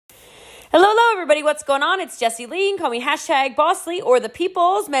everybody, what's going on? It's Jessie Lee. Call me #BossLee or the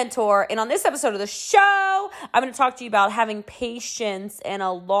People's Mentor. And on this episode of the show, I'm going to talk to you about having patience and a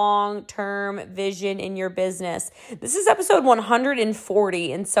long-term vision in your business. This is episode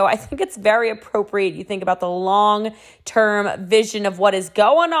 140, and so I think it's very appropriate you think about the long-term vision of what is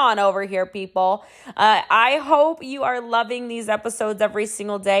going on over here, people. I hope you are loving these episodes every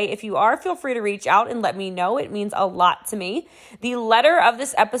single day. If you are, feel free to reach out and let me know. It means a lot to me. The letter of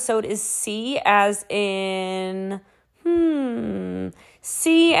this episode is C as in,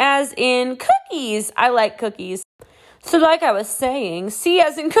 C as in cookies. I like cookies. So like I was saying, C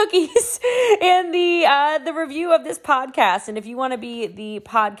as in cookies in the review of this podcast. And if you want to be the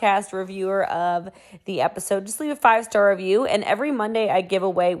podcast reviewer of the episode, just leave a 5-star review. And every Monday I give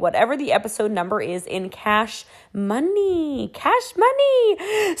away whatever the episode number is in cash money.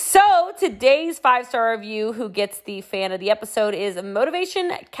 So today's 5-star review, who gets the fan of the episode, is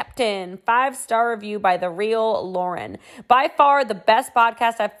Motivation Captain. 5-star review by The Real Lauren. By far the best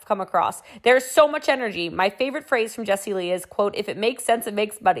podcast I've come across. There's so much energy. My favorite phrase from Jessie Lee is, quote, "If it makes sense, it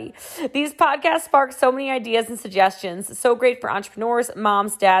makes money." These podcasts spark so many ideas and suggestions. So great for entrepreneurs,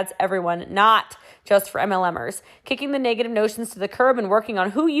 moms, dads, everyone, not just for MLMers. Kicking the negative notions to the curb and working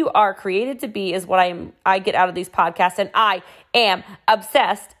on who you are created to be is what I get out of these podcasts, and I am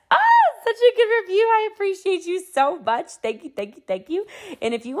obsessed. Such a good review. I appreciate you so much. Thank you.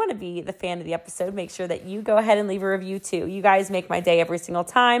 And if you want to be the fan of the episode, make sure that you go ahead and leave a review too. You guys make my day every single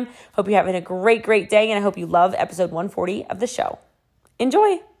time. Hope you're having a great day, and I hope you love episode 140 of the show.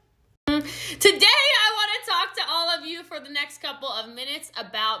 Enjoy. Today, I want to talk to all of you for the next couple of minutes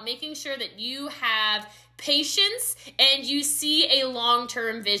about making sure that you have patience and you see a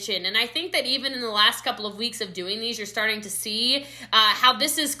long-term vision. And I think that even in the last couple of weeks of doing these, you're starting to see how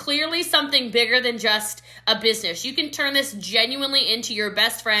this is clearly something bigger than just a business. You can turn this genuinely into your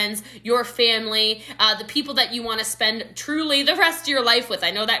best friends, your family, the people that you want to spend truly the rest of your life with. I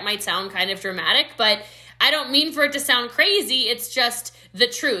know that might sound kind of dramatic, but I don't mean for it to sound crazy. It's just the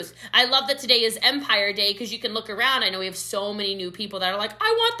truth. I love that today is Empire Day because you can look around. I know we have so many new people that are like,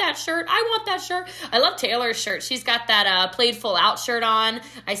 I want that shirt. I love Taylor's shirt. She's got that Played Full Out shirt on.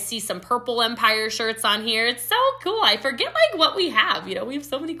 I see some purple Empire shirts on here. It's so cool. I forget what we have. We have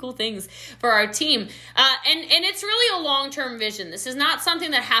so many cool things for our team. And it's really a long-term vision. This is not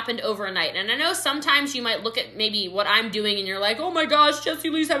something that happened overnight. And I know sometimes you might look at maybe what I'm doing and you're like, oh my gosh, Jessie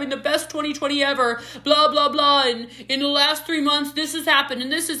Lee's having the best 2020 ever, blah, blah, blah. And in the last 3 months, this has happened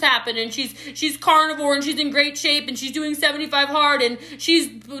and this has happened, and she's carnivore and she's in great shape and she's doing 75 hard and she's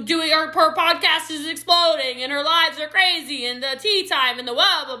doing her podcast is exploding and her lives are crazy and the tea time and the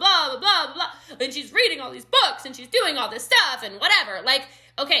blah, blah, blah, blah, blah, blah. And she's reading all these books and she's doing all this stuff and whatever.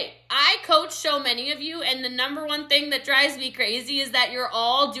 Okay, I coach so many of you, and the number one thing that drives me crazy is that you're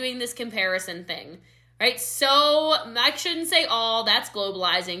all doing this comparison thing. Right? So I shouldn't say all, that's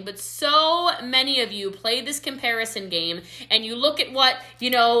globalizing, but so many of you play this comparison game and you look at what, the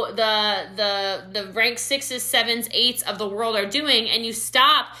rank 6s, 7s, 8s of the world are doing, and you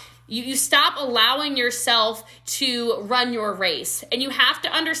stop allowing yourself to run your race. And you have to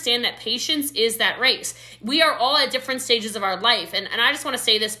understand that patience is that race. We are all at different stages of our life. And I just want to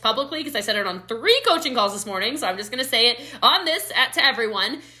say this publicly because I said it on 3 coaching calls this morning. So I'm just going to say it on this to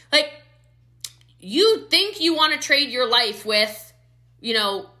everyone. You think you want to trade your life with,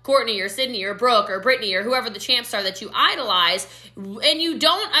 Courtney or Sydney or Brooke or Brittany or whoever the champs are that you idolize, and you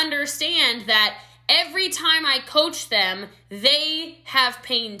don't understand that every time I coach them, they have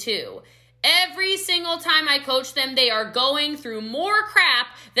pain too. Every single time I coach them, they are going through more crap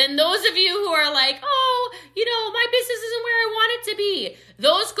than those of you who are like, my business isn't where I want it to be.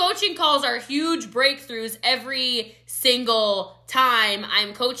 Those coaching calls are huge breakthroughs every single time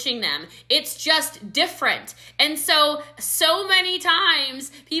I'm coaching them. It's just different. And so many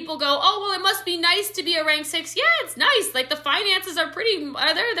times people go, oh, well, it must be nice to be a rank 6. Yeah, it's nice. The finances are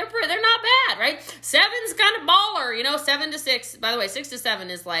they're not bad, right? 7's kind of baller, 7 to 6. By the way, 6 to 7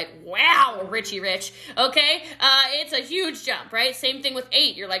 is wow, Richie Rich. Okay. It's a huge jump, right? Same thing with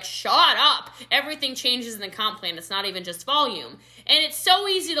 8. You're like, shut up. Everything changes in the comp plan. It's not even just volume. And it's so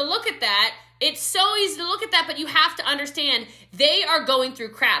easy to look at that. But you have to understand they are going through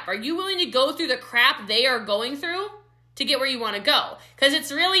crap. Are you willing to go through the crap they are going through to get where you want to go? Because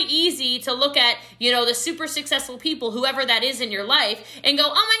it's really easy to look at, the super successful people, whoever that is in your life, and go, oh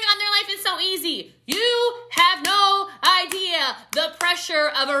my God, their life is so easy. You have no idea the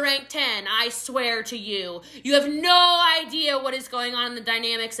pressure of a rank 10, I swear to you. You have no idea what is going on in the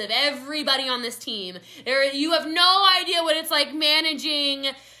dynamics of everybody on this team. You have no idea what it's like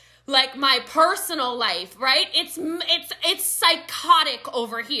managing like my personal life, right? It's psychotic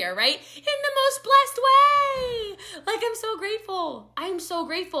over here, right? In the most blessed way. Like, I'm so grateful. I'm so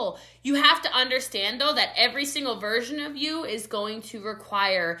grateful. You have to understand, though, that every single version of you is going to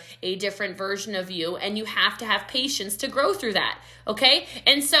require a different version of you, and you have to have patience to grow through that, okay?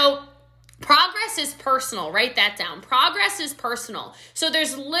 And so progress is personal. Write that down. Progress is personal. So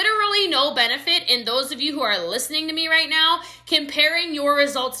there's literally no benefit in those of you who are listening to me right now comparing your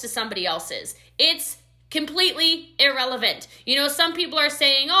results to somebody else's. It's completely irrelevant. You know, some people are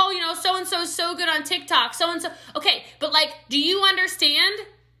saying, oh, you know, so-and-so is so good on TikTok, so-and-so. Okay, but like, do you understand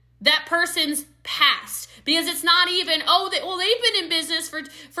that person's past? Because it's not even, they've been in business for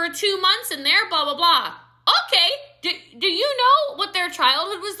 2 months and they're blah, blah, blah. Okay, do you know what their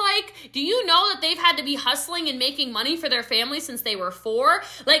childhood was like? Do you know that they've had to be hustling and making money for their family since they were 4?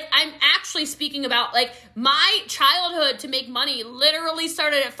 Like, I'm actually speaking about, like, my childhood to make money literally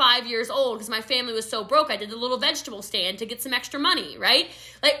started at 5 years old because my family was so broke. I did a little vegetable stand to get some extra money, right?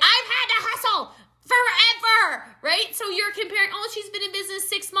 Like, I've had to hustle forever, right? So you're comparing, oh, she's been in business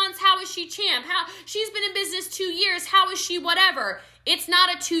 6 months. How is she champ? She's been in business 2 years. How is she whatever? It's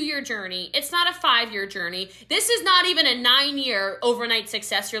not a 2-year journey. It's not a 5-year journey. This is not even a 9-year overnight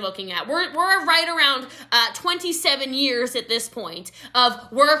success you're looking at. We're right around 27 years at this point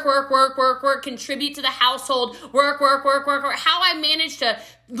of work, contribute to the household, work. How I managed to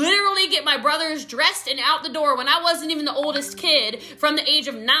literally get my brothers dressed and out the door when I wasn't even the oldest kid from the age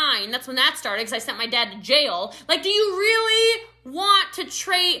of 9. That's when that started because I sent my dad to jail. Like, do you really want to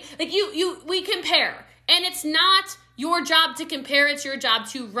trade? Like, we compare, and it's not your job to compare, it's your job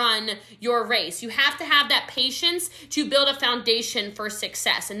to run your race. You have to have that patience to build a foundation for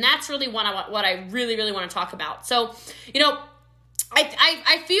success. And that's really what I really, really want to talk about. So, you know,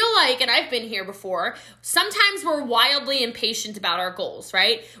 I feel like, and I've been here before, sometimes we're wildly impatient about our goals,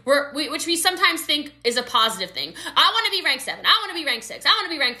 right? Which we sometimes think is a positive thing. I want to be ranked 7. I want to be ranked 6. I want to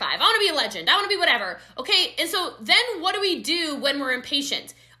be ranked 5. I want to be a legend. I want to be whatever. Okay, and so then what do we do when we're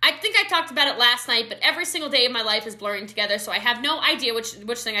impatient? I think I talked about it last night, but every single day of my life is blurring together, so I have no idea which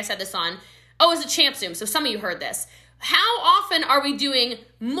thing I said this on. Oh, it was a Champ Zoom, so some of you heard this. How often are we doing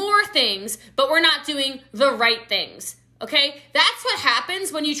more things, but we're not doing the right things? Okay? That's what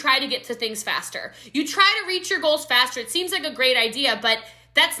happens when you try to get to things faster. You try to reach your goals faster. It seems like a great idea, but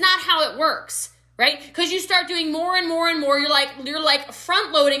that's not how it works. Right? Because you start doing more and more and more. You're like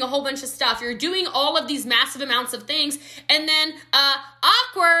front loading a whole bunch of stuff. You're doing all of these massive amounts of things. And then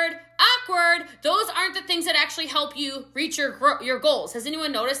awkward. Those aren't the things that actually help you reach your goals. Has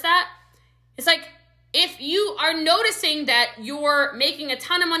anyone noticed that? It's like if you are noticing that you're making a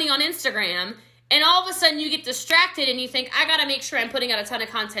ton of money on Instagram and all of a sudden you get distracted and you think, I got to make sure I'm putting out a ton of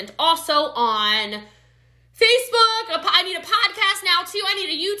content also on Facebook, I need a podcast now too, I need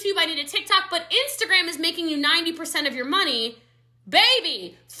a YouTube, I need a TikTok, but Instagram is making you 90% of your money.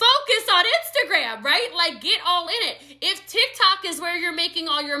 Baby, focus on Instagram, right? Like, get all in it. If TikTok is where you're making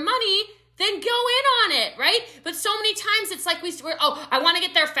all your money, then go in on it, right? But so many times it's like I want to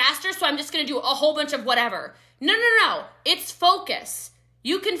get there faster, so I'm just going to do a whole bunch of whatever. No. It's focus.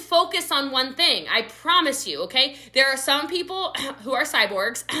 You can focus on one thing. I promise you, okay? There are some people who are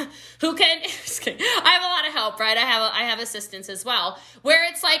cyborgs who can, just kidding. I have a lot of help, right? I have assistants as well, where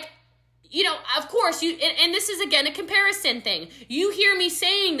it's like, you know, of course, and this is, again, a comparison thing. You hear me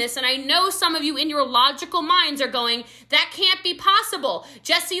saying this, and I know some of you in your logical minds are going, that can't be possible.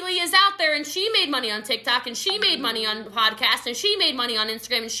 Jessie Lee is out there, and she made money on TikTok, and she made money on podcasts, and she made money on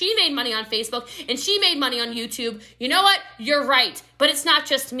Instagram, and she made money on Facebook, and she made money on YouTube. You know what? You're right, but it's not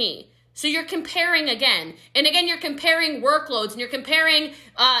just me. So you're comparing again. And again, you're comparing workloads, and you're comparing,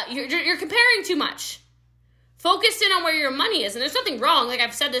 you're comparing too much. Focus in on where your money is. And there's nothing wrong. Like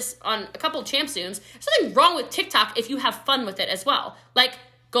I've said this on a couple of Champ Zooms. There's nothing wrong with TikTok if you have fun with it as well. Like,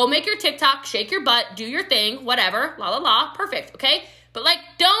 go make your TikTok, shake your butt, do your thing, whatever, perfect, okay? But like,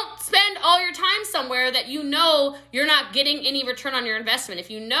 don't spend all your time somewhere that you know you're not getting any return on your investment. If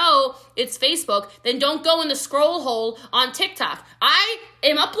you know it's Facebook, then don't go in the scroll hole on TikTok. I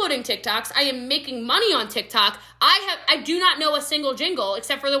am uploading TikToks. I am making money on TikTok. I do not know a single jingle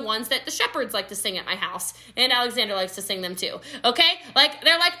except for the ones that the shepherds like to sing at my house. And Alexander likes to sing them too. Okay? Like,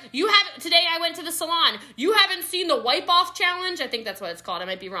 they're like, today I went to the salon. You haven't seen the wipe off challenge? I think that's what it's called. I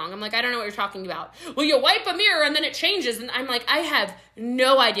might be wrong. I'm like, I don't know what you're talking about. Well, you wipe a mirror and then it changes. And I'm like, I have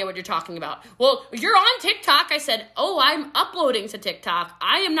no idea what you're talking about. Well, you're on TikTok. I said, I'm uploading to TikTok.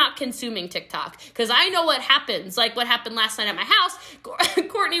 I am not consuming TikTok because I know what happens. Like what happened last night at my house.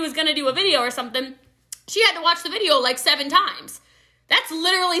 Courtney was going to do a video or something. She had to watch the video like 7 times. That's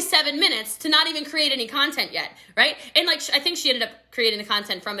literally 7 minutes to not even create any content yet, right? And like, I think she ended up creating the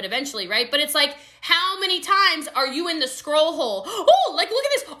content from it eventually, right? But it's like, how many times are you in the scroll hole? Oh, like, look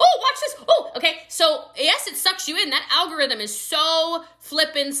at this. Oh, watch this. Oh, sucks you in. That algorithm is so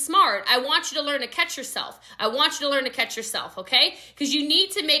flippin' smart. I want you to learn to catch yourself. Okay? Because you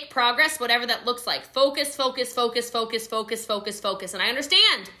need to make progress, whatever that looks like. Focus. And I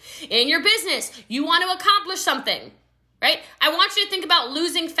understand in your business, you want to accomplish something, right? I want you to think about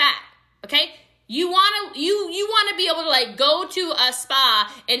losing fat, okay? You want to be able to like go to a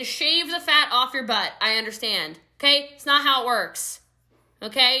spa and shave the fat off your butt. I understand, okay? It's not how it works.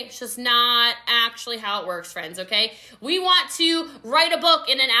 Okay, it's just not actually how it works, friends, okay? We want to write a book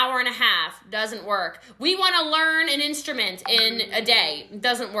in an hour and a half. Doesn't work. We want to learn an instrument in a day.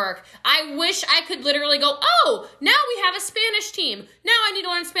 Doesn't work. I wish I could literally go, oh, now we have a Spanish team. Now I need to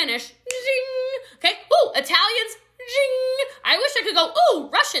learn Spanish. Zing. Okay, ooh, Italians. Zing. I wish I could go, ooh,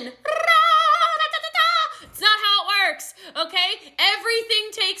 Russian. It's not how it works, okay? Everything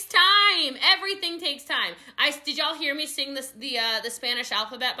takes time. Did y'all hear me sing the Spanish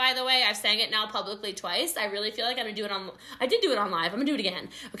alphabet, by the way? I've sang it now publicly twice. I really feel like I'm going to do it I did do it on live. I'm going to do it again,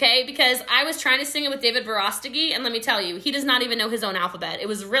 okay? Because I was trying to sing it with David Verostegui, and let me tell you, he does not even know his own alphabet. It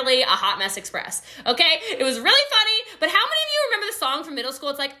was really a hot mess express, okay? It was really funny, but how many of you remember the song from middle school?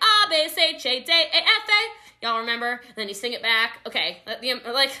 It's like, A, B, C, H, D, E, F, A. Y'all remember? And then you sing it back. Okay.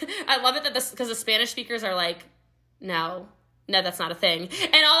 I love it because the Spanish speakers are like, no, that's not a thing.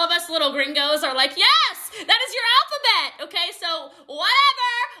 And all of us little gringos are like, yes, that is your alphabet. Okay, so whatever.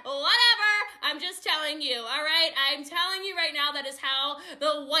 I'm just telling you, all right? I'm telling you right now that is how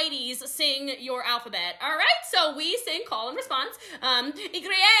the whiteys sing your alphabet. All right, so we sing call and response.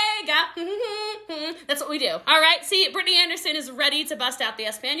 That's what we do. All right, see, Brittany Anderson is ready to bust out the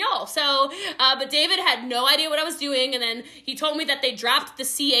Espanol. So, but David had no idea what I was doing, and then he told me that they dropped the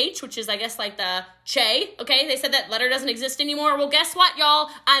CH, which is, I guess, like the che, okay? They said that letter doesn't exist anymore. Well, guess what, y'all?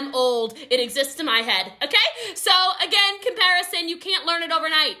 I'm old. It exists in my head, okay? So, again, comparison, you can't learn it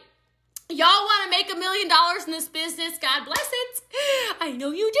overnight. Y'all want to make $1 million in this business, God bless it. I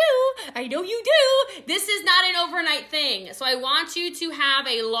know you do. This is not an overnight thing. So I want you to have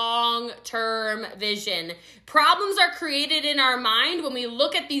a long-term vision. Problems are created in our mind when we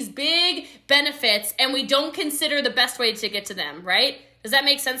look at these big benefits and we don't consider the best way to get to them, right? Does that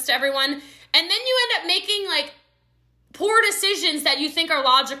make sense to everyone? And then you end up making like poor decisions that you think are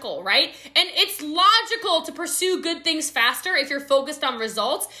logical, right? And it's logical to pursue good things faster if you're focused on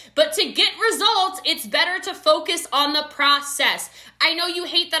results, but to get results, it's better to focus on the process. I know you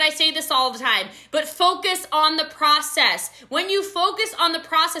hate that I say this all the time, but focus on the process. When you focus on the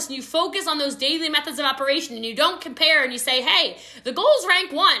process and you focus on those daily methods of operation and you don't compare and you say, hey, the goal is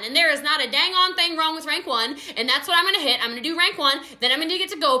rank 1 and there is not a dang on thing wrong with rank 1 and that's what I'm going to hit. I'm going to do rank 1, then I'm going to get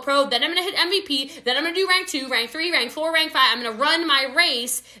to GoPro, then I'm going to hit MVP, then I'm going to do rank 2, rank 3, rank 4, rank 5. I'm going to run my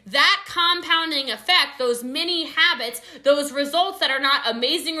race. That compounding effect, those mini habits, those results that are not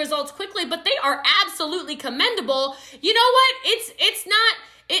amazing results quickly, but they are absolutely commendable. You know what?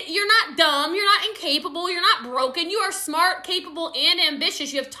 You're not dumb, you're not incapable, you're not broken, you are smart, capable, and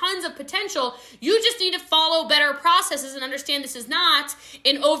ambitious. You have tons of potential. You just need to follow better processes and understand this is not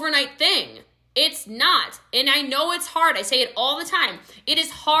an overnight thing. It's not. And I know it's hard. I say it all the time. It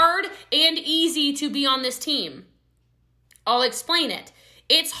is hard and easy to be on this team. I'll explain it.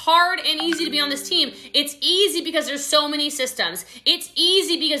 It's hard and easy to be on this team. It's easy because there's so many systems. It's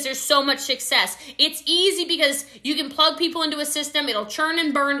easy because there's so much success. It's easy because you can plug people into a system. It'll churn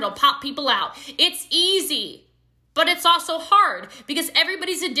and burn. It'll pop people out. It's easy. But it's also hard because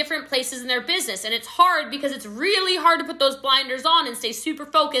everybody's in different places in their business. And it's hard because it's really hard to put those blinders on and stay super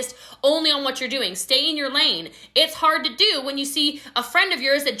focused only on what you're doing. Stay in your lane. It's hard to do when you see a friend of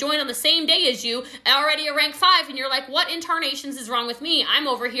yours that joined on the same day as you, already a rank 5, and you're like, what incarnations is wrong with me? I'm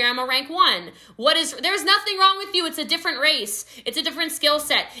over here. I'm a rank 1. There's nothing wrong with you. It's a different race. It's a different skill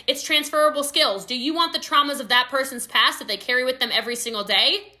set. It's transferable skills. Do you want the traumas of that person's past that they carry with them every single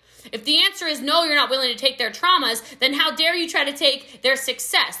day? If the answer is no, you're not willing to take their traumas, then how dare you try to take their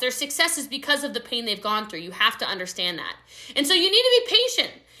success? Their success is because of the pain they've gone through. You have to understand that. And so you need to be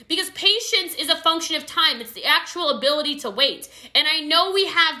patient because patience is a function of time. It's the actual ability to wait. And I know we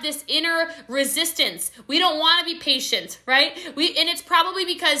have this inner resistance. We don't want to be patient, right? And it's probably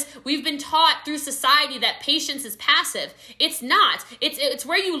because we've been taught through society that patience is passive. It's not. It's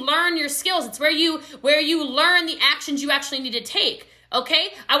where you learn your skills. It's where you learn the actions you actually need to take. Okay,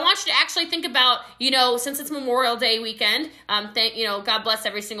 I want you to actually think about, since it's Memorial Day weekend, God bless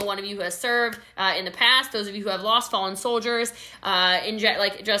every single one of you who has served in the past. Those of you who have lost fallen soldiers.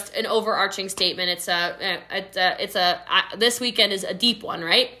 Just an overarching statement. This weekend is a deep one,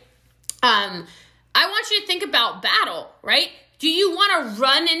 right? I want you to think about battle, right? Do you want to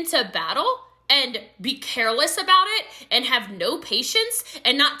run into battle and be careless about it and have no patience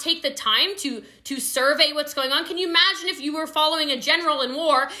and not take the time to survey what's going on. Can you imagine if you were following a general in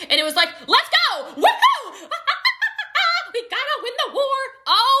war and it was like, let's go, woohoo, we gotta win the war.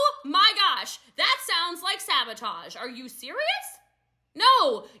 Oh my gosh, that sounds like sabotage. Are you serious?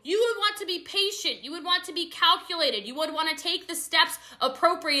 No, you would want to be patient. You would want to be calculated. You would want to take the steps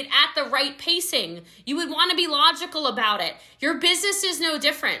appropriate at the right pacing. You would want to be logical about it. Your business is no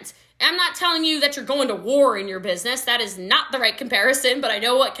different. I'm not telling you that you're going to war in your business. That is not the right comparison, but I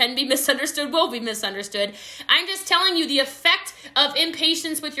know what can be misunderstood will be misunderstood. I'm just telling you the effect of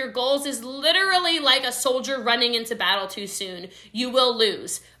impatience with your goals is literally like a soldier running into battle too soon. You will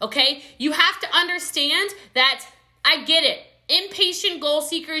lose, okay? You have to understand that I get it. Impatient goal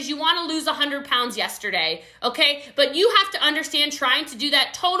seekers, you want to lose 100 pounds yesterday, okay? But you have to understand trying to do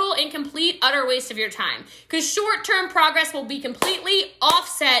that total and complete utter waste of your time, because short-term progress will be completely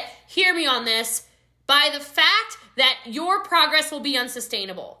offset, hear me on this, by the fact that your progress will be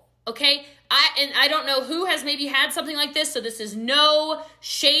unsustainable, okay? I don't know who has maybe had something like this, so this is no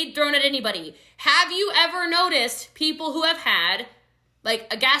shade thrown at anybody. Have you ever noticed people who have had like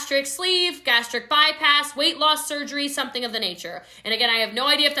a gastric sleeve, gastric bypass, weight loss surgery, something of the nature? And again, I have no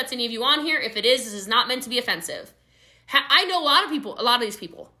idea if that's any of you on here. If it is, this is not meant to be offensive. I know a lot of these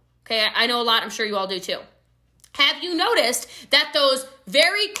people. Okay, I know a lot. I'm sure you all do too. Have you noticed that those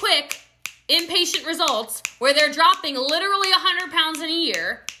very quick, impatient results where they're dropping literally 100 pounds in a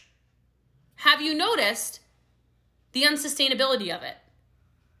year, have you noticed the unsustainability of it?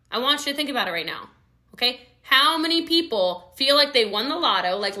 I want you to think about it right now, okay? How many people feel like they won the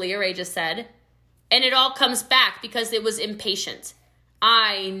lotto, like Leah Ray just said, and it all comes back because it was impatient?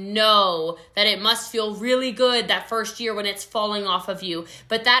 I know that it must feel really good that first year when it's falling off of you,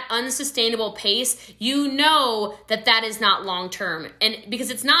 but that unsustainable pace, you know that is not long-term. And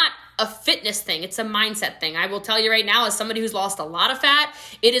because it's not a fitness thing, it's a mindset thing. I will tell you right now, as somebody who's lost a lot of fat,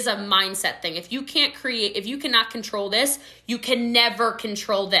 it is a mindset thing. If you cannot control this, you can never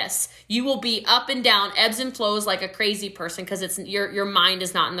control this. You will be up and down, ebbs and flows like a crazy person because it's your mind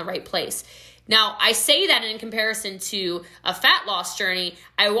is not in the right place. Now, I say that in comparison to a fat loss journey.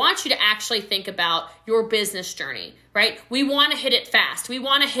 I want you to actually think about your business journey, right? We want to hit it fast. We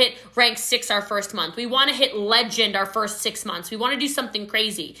want to hit rank 6 our first month. We want to hit legend our first 6 months. We want to do something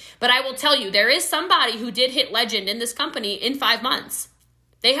crazy. But I will tell you, there is somebody who did hit legend in this company in 5 months.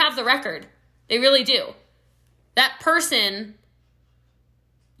 They have the record. They really do. That person,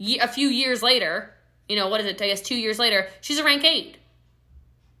 a few years later, what is it? I guess 2 years later, she's a rank 8,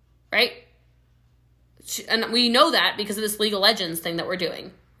 right? And we know that because of this League of Legends thing that we're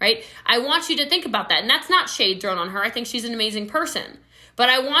doing, right? I want you to think about that. And that's not shade thrown on her. I think she's an amazing person. But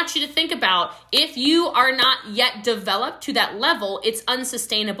I want you to think about, if you are not yet developed to that level, it's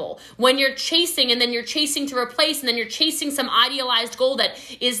unsustainable. When you're chasing and then you're chasing to replace and then you're chasing some idealized goal that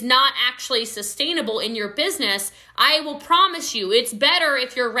is not actually sustainable in your business, I will promise you it's better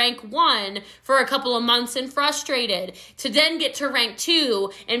if you're rank 1 for a couple of months and frustrated, to then get to rank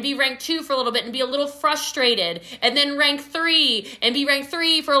 2 and be rank 2 for a little bit and be a little frustrated, and then rank 3 and be rank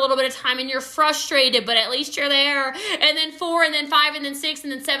 3 for a little bit of time and you're frustrated, but at least you're there, and then 4 and then 5 and then 6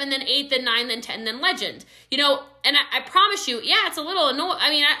 and then 7, then 8, then 9, then 10, then legend. And I promise you, yeah, it's a little annoying. I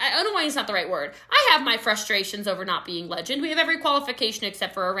mean, annoying is not the right word. I have my frustrations over not being legend. We have every qualification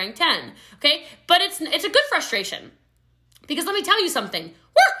except for a rank 10, okay? But it's a good frustration. Because let me tell you something.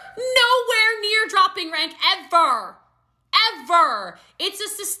 We're nowhere near dropping rank ever. Ever. It's a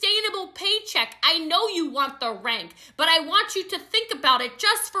sustainable paycheck. I know you want the rank, but I want you to think about it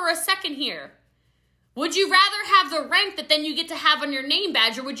just for a second here. Would you rather have the rank that then you get to have on your name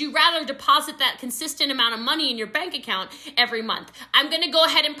badge, or would you rather deposit that consistent amount of money in your bank account every month? I'm going to go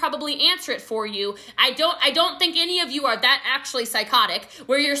ahead and probably answer it for you. I don't think any of you are that actually psychotic,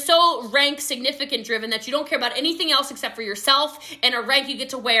 where you're so rank significant driven that you don't care about anything else except for yourself and a rank you get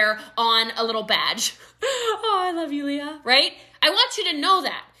to wear on a little badge. Oh, I love you, Leah, right? I want you to know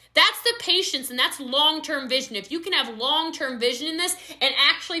that. That's the patience, and that's long-term vision. If you can have long-term vision in this and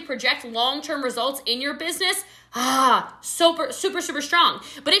actually project long-term results in your business, super, super, super strong.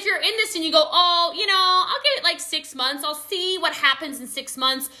 But if you're in this and you go, I'll get it like 6 months. I'll see what happens in 6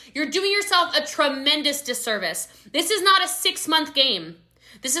 months. You're doing yourself a tremendous disservice. This is not a 6-month game.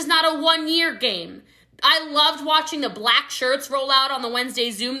 This is not a 1-year game. I loved watching the black shirts roll out on the Wednesday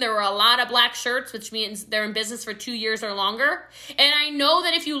Zoom. There were a lot of black shirts, which means they're in business for 2 years or longer. And I know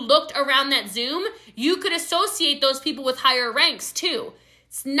that if you looked around that Zoom, you could associate those people with higher ranks too.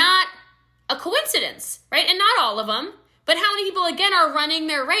 It's not a coincidence, right? And not all of them, but how many people, again, are running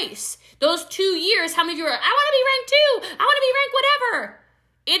their race? Those 2 years, how many of you are, I want to be ranked 2. I want to be ranked whatever.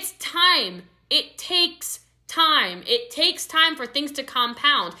 It's time. it takes time. It takes time for things to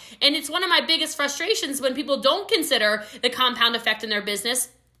compound. And it's one of my biggest frustrations when people don't consider the compound effect in their business.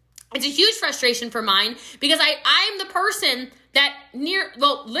 It's a huge frustration for mine because I'm the person that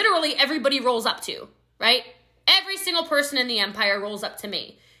literally everybody rolls up to, right? Every single person in the empire rolls up to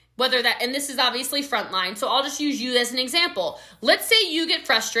me. And this is obviously frontline, so I'll just use you as an example. Let's say you get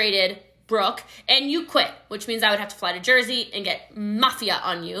frustrated, Brooke, and you quit, which means I would have to fly to Jersey and get mafia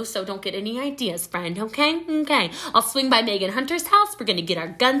on you, so don't get any ideas, friend, okay? Okay. I'll swing by Megan Hunter's house, we're gonna get our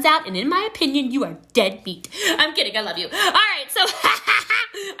guns out, and in my opinion, you are dead meat. I'm kidding, I love you. All right, so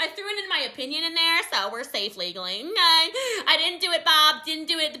I threw in my opinion in there, so we're safe legally. Okay. I didn't do it, Bob, didn't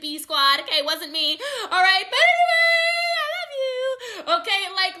do it, the B squad, okay, it wasn't me. All right, but anyway, I love you. Okay,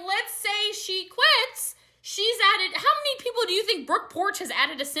 like, let's say she quits. She's added, how many people do you think Brooke Porch has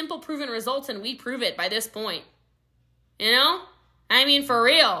added a simple proven results and we prove it by this point? You know? I mean, for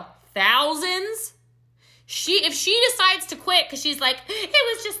real. Thousands? If she decides to quit because she's like,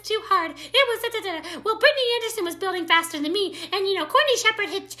 it was just too hard. It was, well, Brittany Anderson was building faster than me. And, you know, Courtney Shepard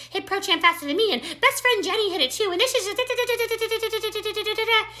hit ProChamp faster than me. And best friend Jenny hit it too. And this is just,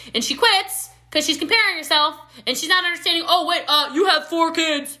 and she quits because she's comparing herself. And she's not understanding, oh, wait, you have 4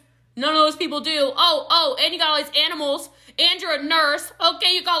 kids. None of those people do. Oh, and you got all these animals. And you're a nurse.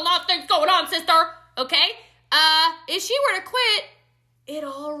 Okay, you got a lot of things going on, sister. Okay? If she were to quit, it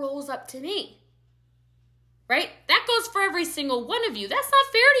all rolls up to me. Right? That goes for every single one of you. That's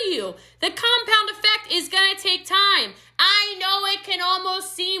not fair to you. The compound effect is going to take time. I know it can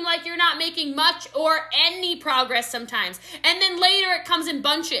almost seem like you're not making much or any progress sometimes. And then later it comes in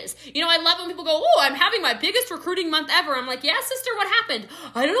bunches. You know, I love when people go, oh, I'm having my biggest recruiting month ever. I'm like, yeah, sister, what happened?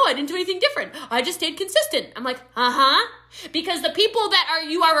 I don't know. I didn't do anything different. I just stayed consistent. I'm like, because the people that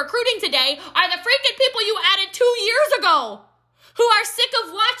you are recruiting today are the freaking people you added 2 years ago, who are sick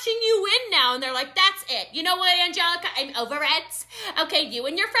of watching you win now. And they're like, that's it. You know what, Angelica? I'm over it. Okay, you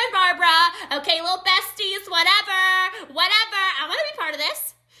and your friend Barbara. Okay, little besties, whatever. I want to be part of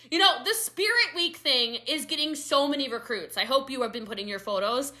this. You know, the Spirit Week thing is getting so many recruits. I hope you have been putting your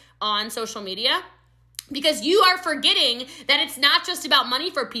photos on social media, because you are forgetting that it's not just about money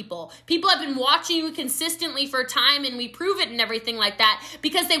for people. People have been watching you consistently for time, and we prove it and everything like that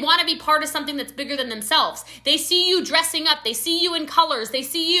because they want to be part of something that's bigger than themselves. They see you dressing up. They see you in colors. They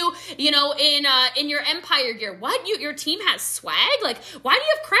see you, you know, in your Empire gear. What? Your team has swag? Like, why do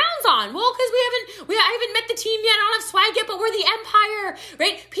you have crowns on? Well, because I haven't met the team yet. I don't have swag yet, but we're the Empire,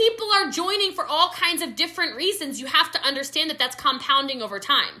 right? People are joining for all kinds of different reasons. You have to understand that that's compounding over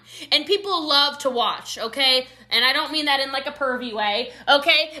time, and people love to watch. Okay? And I don't mean that in like a pervy way,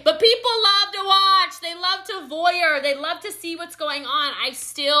 okay? But people love to watch. They love to voyeur. They love to see what's going on. I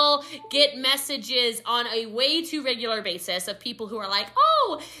still get messages on a way too regular basis of people who are like,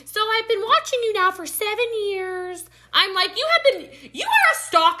 oh, so I've been watching you now for 7 years. I'm like, you are a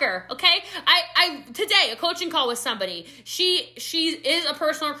stalker, okay? I today, a coaching call with somebody. She is a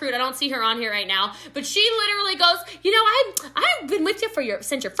personal recruit. I don't see her on here right now, but she literally goes, you know, I've been with you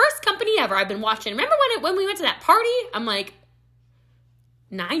since your first company ever. I've been watching. Remember when we went to that party? I'm like,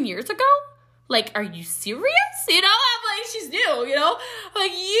 9 years ago? Like, are you serious? You know, I'm like, she's new, you know?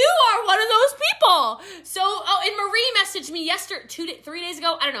 Like, you are one of those people. So, and Marie messaged me 3 days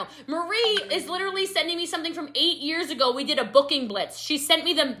ago. I don't know. Marie is literally sending me something from 8 years ago. We did a booking blitz. She sent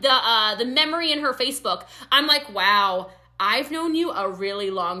me the memory in her Facebook. I'm like, wow, I've known you a really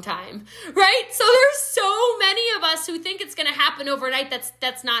long time, right? So there's so many of us who think it's going to happen overnight.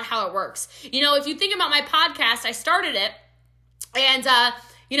 That's not how it works. You know, if you think about my podcast, I started it, and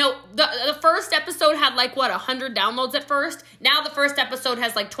you know, the first episode had like, 100 downloads at first. Now the first episode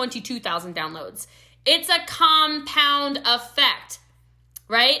has like 22,000 downloads. It's a compound effect,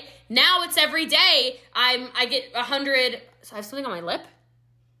 right? Now it's every day. I get 100. So I have something on my lip.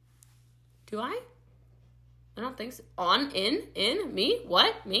 Do I? I don't think so. In, me?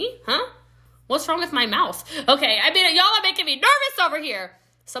 What? Me? Huh? What's wrong with my mouth? Okay, I mean, y'all are making me nervous over here.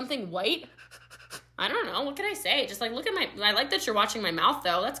 Something white? I don't know. What can I say? Just like, look at I like that you're watching my mouth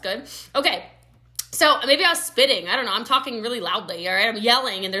though. That's good. Okay. So maybe I was spitting. I don't know. I'm talking really loudly. All right. I'm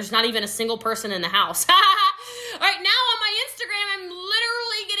yelling and there's not even a single person in the house. All right. Now on my Instagram, I'm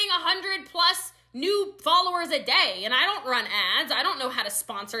literally getting 100 plus new followers a day, and I don't run ads. I don't know how to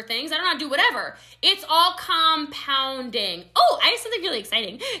sponsor things. I don't know how to do whatever. It's all compounding. Oh, I have something really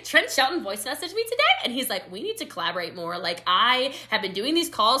exciting. Trent Shelton voice messaged me today, and he's like, we need to collaborate more. Like, I have been doing these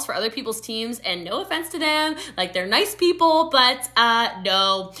calls for other people's teams, and no offense to them, like, they're nice people, but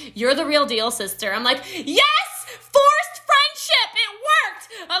no, you're the real deal, sister. I'm like, yes, forced friendship. It worked.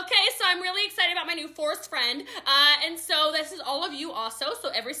 Okay, so I'm really excited about my my new forced friend. And so this is all of you also. So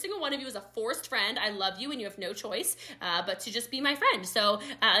every single one of you is a forced friend. I love you and you have no choice but to just be my friend. So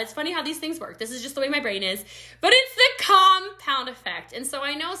it's funny how these things work. This is just the way my brain is. But it's the compound effect. And so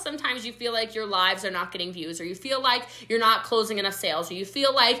I know sometimes you feel like your lives are not getting views, or you feel like you're not closing enough sales, or you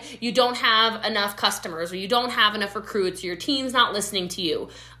feel like you don't have enough customers, or you don't have enough recruits, or your team's not listening to you.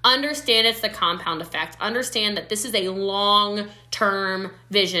 Understand it's the compound effect. Understand that this is a long-term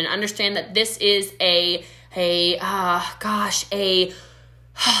vision. Understand that this is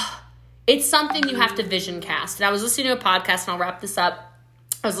it's something you have to vision cast. And I was listening to a podcast, and I'll wrap this up.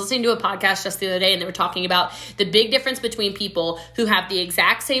 I was listening to a podcast just the other day, and they were talking about the big difference between people who have the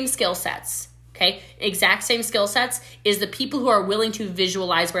exact same skill sets. Okay, exact same skill sets is the people who are willing to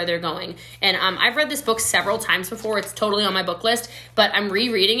visualize where they're going. And I've read this book several times before. It's totally on my book list, but I'm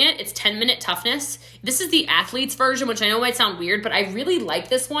rereading it. It's 10-Minute Toughness. This is the athlete's version, which I know might sound weird, but I really like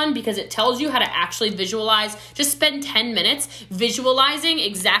this one because it tells you how to actually visualize. Just spend 10 minutes visualizing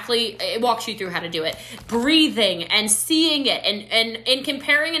exactly. It walks you through how to do it. Breathing and seeing it and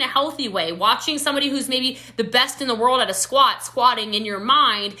comparing in a healthy way. Watching somebody who's maybe the best in the world at a squatting in your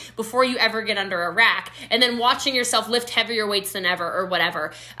mind before you ever get under a rack, and then watching yourself lift heavier weights than ever or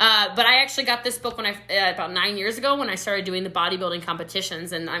whatever. But I actually got this book when about 9 years ago when I started doing the bodybuilding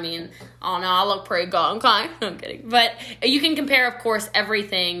competitions. And I mean, oh no, I look pretty good. Okay, I'm kidding. But you can compare, of course,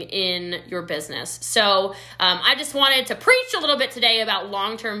 everything in your business. So I just wanted to preach a little bit today about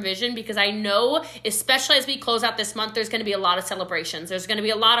long-term vision, because I know, especially as we close out this month, there's going to be a lot of celebrations. There's going to be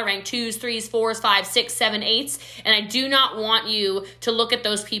a lot of rank 2s, 3s, 4s, 5s, 6, 7, 8s. And I do not want you to look at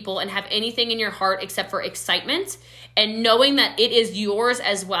those people and have anything in your heart except for excitement and knowing that it is yours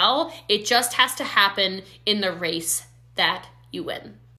as well. It just has to happen in the race that you win.